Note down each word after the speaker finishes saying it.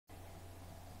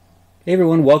Hey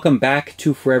everyone, welcome back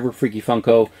to Forever Freaky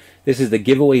Funko. This is the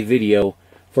giveaway video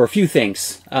for a few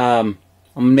things. I'm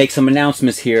going to make some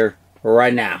announcements here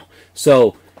right now.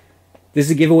 So, this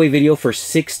is a giveaway video for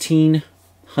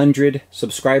 1,600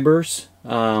 subscribers.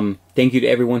 Thank you to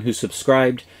everyone who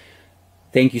subscribed.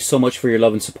 Thank you so much for your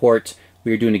love and support.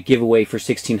 We are doing a giveaway for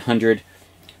 1,600.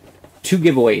 Two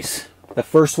giveaways. The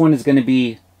first one is going to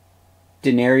be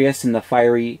Daenerys and the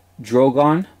Fiery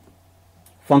Drogon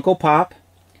Funko Pop,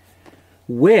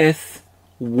 with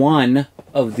one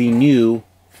of the new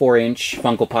 4-inch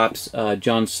Funko Pops,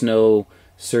 Jon Snow,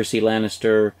 Cersei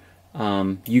Lannister.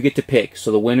 You get to pick.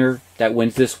 So the winner that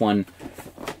wins this one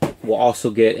will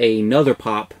also get another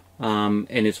pop, and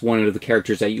it's one of the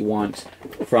characters that you want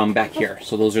from back here.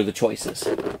 So those are the choices.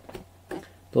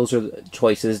 Those are the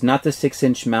choices. Not the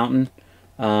 6-inch mountain,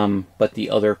 but the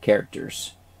other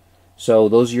characters. So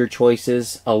those are your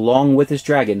choices, along with this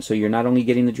dragon. So you're not only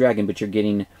getting the dragon, but you're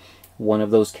getting one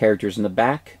of those characters in the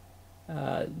back.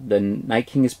 The Night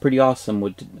King is pretty awesome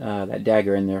with that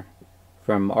dagger in there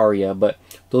from Arya. But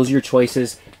those are your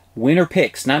choices. Winner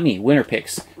picks, not me, winner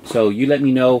picks. So you let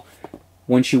me know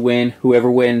once you win. Whoever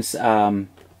wins,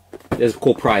 there's a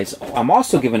cool prize. I'm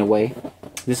also giving away,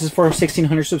 this is for a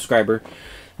 1,600 subscriber,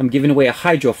 I'm giving away a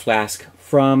Hydro Flask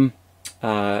from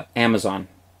Amazon.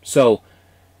 So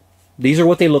these are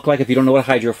what they look like. If you don't know what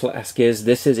a Hydro Flask is,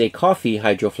 this is a coffee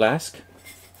Hydro Flask.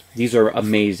 These are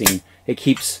amazing. It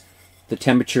keeps the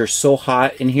temperature so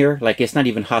hot in here, like it's not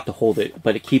even hot to hold it,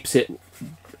 but it keeps it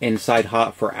inside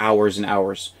hot for hours and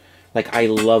hours. Like, I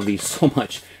love these so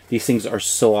much. These things are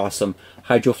so awesome.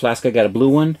 Hydro Flask, I got a blue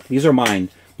one. These are mine.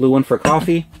 Blue one for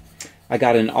coffee. I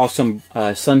got an awesome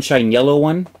sunshine yellow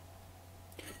one.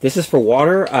 This is for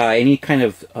water. Any kind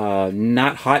of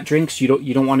not hot drinks. You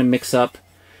don't want to mix up.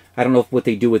 I don't know what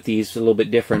they do with these, a little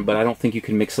bit different, but I don't think you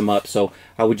can mix them up. So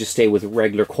I would just stay with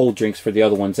regular cold drinks for the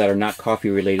other ones that are not coffee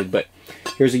related. But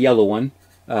here's a yellow one.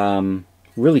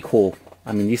 Really cool.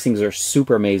 I mean, these things are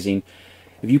super amazing.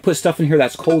 If you put stuff in here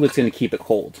that's cold, it's going to keep it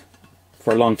cold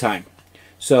for a long time.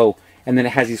 So, and then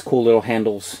it has these cool little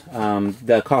handles.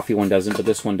 The coffee one doesn't, but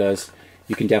this one does.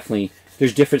 You can definitely,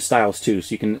 there's different styles too,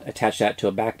 so you can attach that to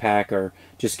a backpack or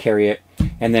just carry it.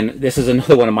 And then this is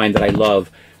another one of mine that I love.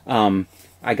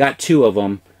 I got two of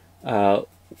them,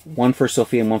 one for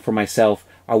Sophia and one for myself.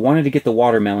 I wanted to get the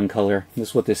watermelon color. This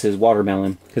is what this is,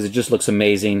 watermelon, because it just looks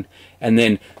amazing. And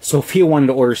then Sophia wanted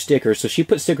to order stickers, so she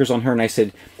put stickers on her, and I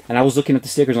said, and I was looking at the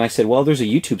stickers, and I said, well, there's a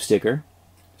YouTube sticker,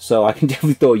 so I can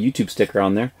definitely throw a YouTube sticker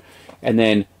on there. And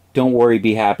then, don't worry,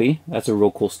 be happy. That's a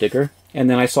real cool sticker. And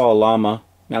then I saw a llama,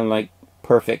 and I'm like,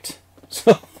 perfect.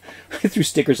 So I threw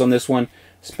stickers on this one.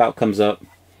 Spout comes up.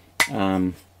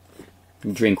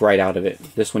 Drink right out of it.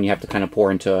 This one you have to kind of pour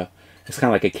into it's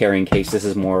kind of like a carrying case. This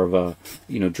is more of a,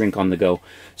 drink on the go.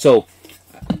 So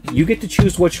you get to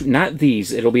choose which, not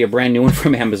these, it'll be a brand new one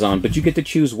from Amazon, but you get to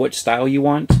choose which style you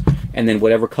want, and then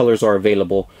whatever colors are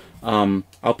available.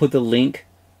 I'll put the link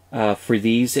for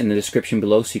these in the description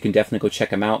below, so you can definitely go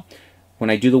check them out. When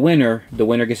I do the winner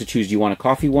gets to choose, do you want a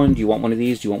coffee one? Do you want one of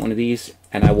these? Do you want one of these?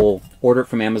 And I will order it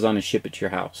from Amazon and ship it to your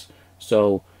house.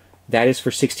 So that is for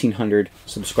 1,600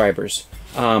 subscribers.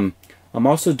 I'm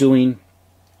also doing,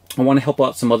 I want to help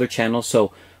out some other channels.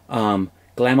 So Glamma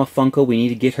Funko, we need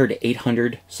to get her to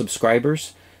 800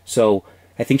 subscribers. So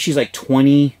I think she's like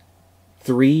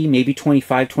 23, maybe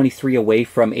 25, 23 away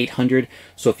from 800.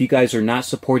 So if you guys are not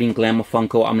supporting Glamma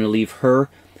Funko, I'm going to leave her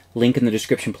link in the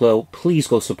description below. Please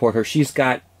go support her. She's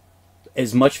got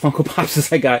as much Funko Pops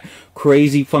as I got.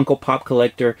 Crazy Funko Pop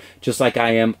collector, just like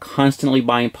I am. Constantly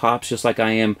buying Pops, just like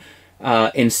I am.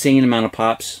 Insane amount of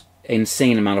Pops.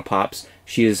 Insane amount of Pops.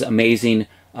 She is amazing.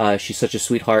 She's such a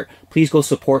sweetheart. Please go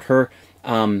support her.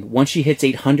 Once she hits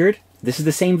 800, this is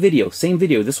the same video.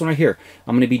 This one right here.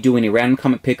 I'm going to be doing a random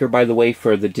comment picker, by the way,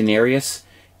 for the Daenerys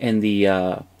and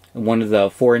the one of the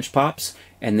 4-inch Pops.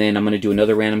 And then I'm going to do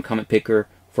another random comment picker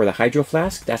for the Hydro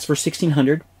Flask. That's for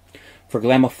 1,600. For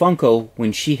Glamma Funko,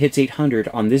 when she hits 800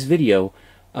 on this video,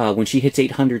 when she hits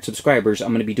 800 subscribers, I'm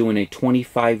going to be doing a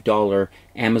 $25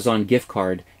 Amazon gift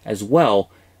card as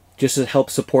well, just to help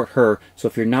support her. So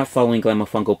if you're not following Glamma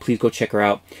Funko, please go check her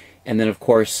out. And then, of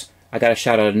course, I got to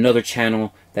shout out another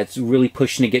channel that's really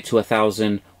pushing to get to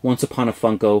 1,000, Once Upon a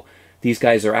Funko. These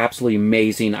guys are absolutely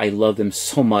amazing. I love them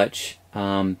so much.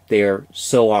 They are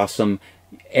so awesome.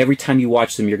 Every time you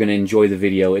watch them, you're going to enjoy the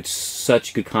video. It's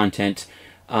such good content.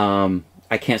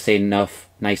 I can't say enough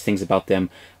nice things about them.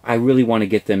 I really want to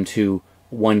get them to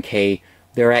 1K.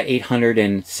 They're at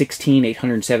 816,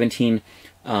 817.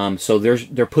 So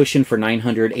they're pushing for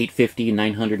 900, 850,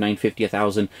 900, 950,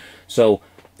 1,000. So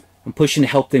I'm pushing to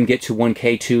help them get to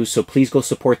 1K too, so please go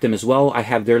support them as well. I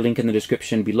have their link in the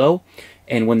description below.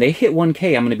 And when they hit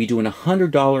 1K, I'm going to be doing a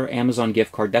 $100 Amazon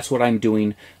gift card. That's what I'm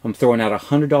doing. I'm throwing out a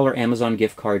 $100 Amazon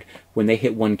gift card when they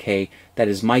hit 1K. That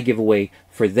is my giveaway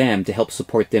for them to help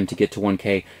support them to get to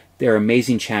 1K. They're an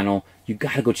amazing channel. You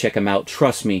got to go check them out.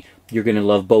 Trust me, you're going to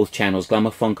love both channels,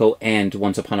 Glamma Funko and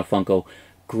Once Upon a Funko.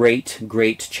 Great,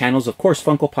 great channels. Of course,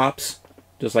 Funko Pops,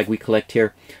 just like we collect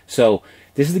here. So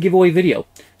this is the giveaway video.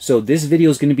 So this video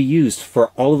is going to be used for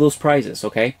all of those prizes,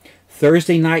 okay?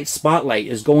 Thursday night spotlight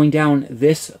is going down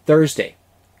this Thursday,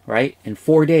 right? In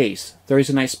 4 days,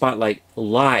 Thursday night spotlight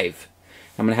live.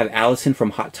 I'm going to have Allison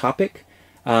from Hot Topic.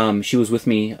 She was with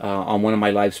me on one of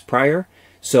my lives prior.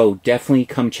 So definitely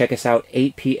come check us out,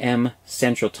 8 p.m.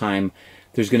 Central Time.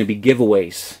 There's going to be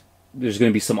giveaways. There's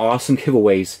going to be some awesome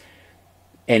giveaways.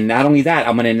 And not only that,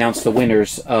 I'm going to announce the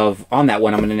winners of, on that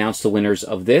one, I'm going to announce the winners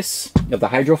of this, of the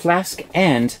Hydro Flask,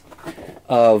 and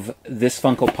of this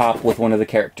Funko Pop with one of the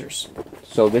characters.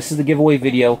 So this is the giveaway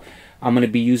video. I'm going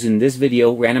to be using this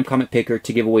video, Random Comment Picker,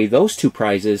 to give away those 2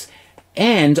 prizes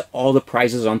and all the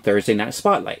prizes on Thursday Night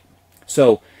Spotlight.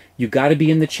 So you got to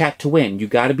be in the chat to win. You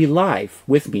got to be live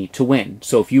with me to win.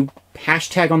 So if you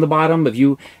hashtag on the bottom, if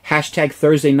you hashtag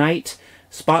Thursday Night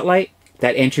Spotlight,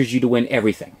 that enters you to win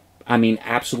everything. I mean,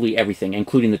 absolutely everything,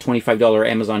 including the $25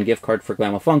 Amazon gift card for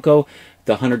Glamma Funko,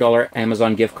 the $100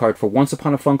 Amazon gift card for Once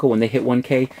Upon a Funko when they hit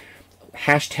 1K.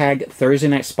 Hashtag Thursday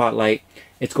Night Spotlight.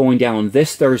 It's going down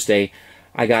this Thursday.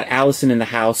 I got Allison in the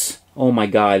house. Oh my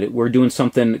God, we're doing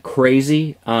something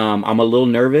crazy. I'm a little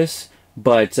nervous,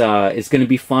 but it's going to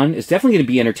be fun. It's definitely going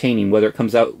to be entertaining, whether it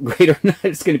comes out great or not.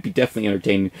 It's going to be definitely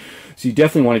entertaining. So you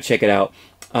definitely want to check it out.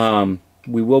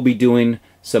 We will be doing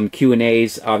some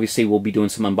Q&As. Obviously, we'll be doing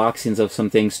some unboxings of some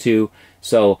things too.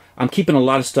 So I'm keeping a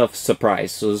lot of stuff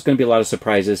surprised. So there's going to be a lot of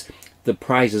surprises. The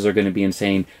prizes are going to be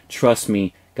insane. Trust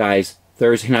me, guys.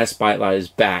 Thursday Night Spotlight is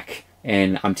back.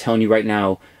 And I'm telling you right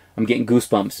now, I'm getting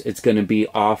goosebumps. It's going to be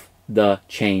off the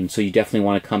chain. So you definitely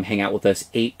want to come hang out with us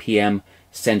 8 p.m.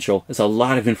 Central. There's a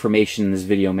lot of information in this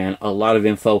video, man. A lot of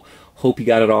info. Hope you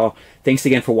got it all. Thanks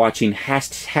again for watching.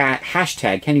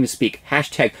 Hashtag, can't even speak.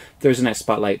 Hashtag Thursday Night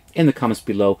Spotlight in the comments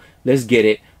below. Let's get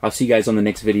it. I'll see you guys on the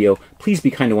next video. Please be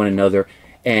kind to one another.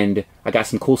 And I got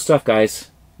some cool stuff,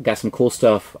 guys. Got some cool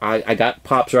stuff. I got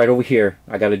pops right over here.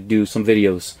 I got to do some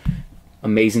videos.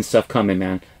 Amazing stuff coming,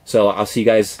 man. So I'll see you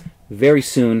guys very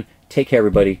soon. Take care,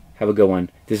 everybody. Have a good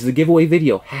one. This is the giveaway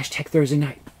video. Hashtag Thursday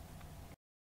Night.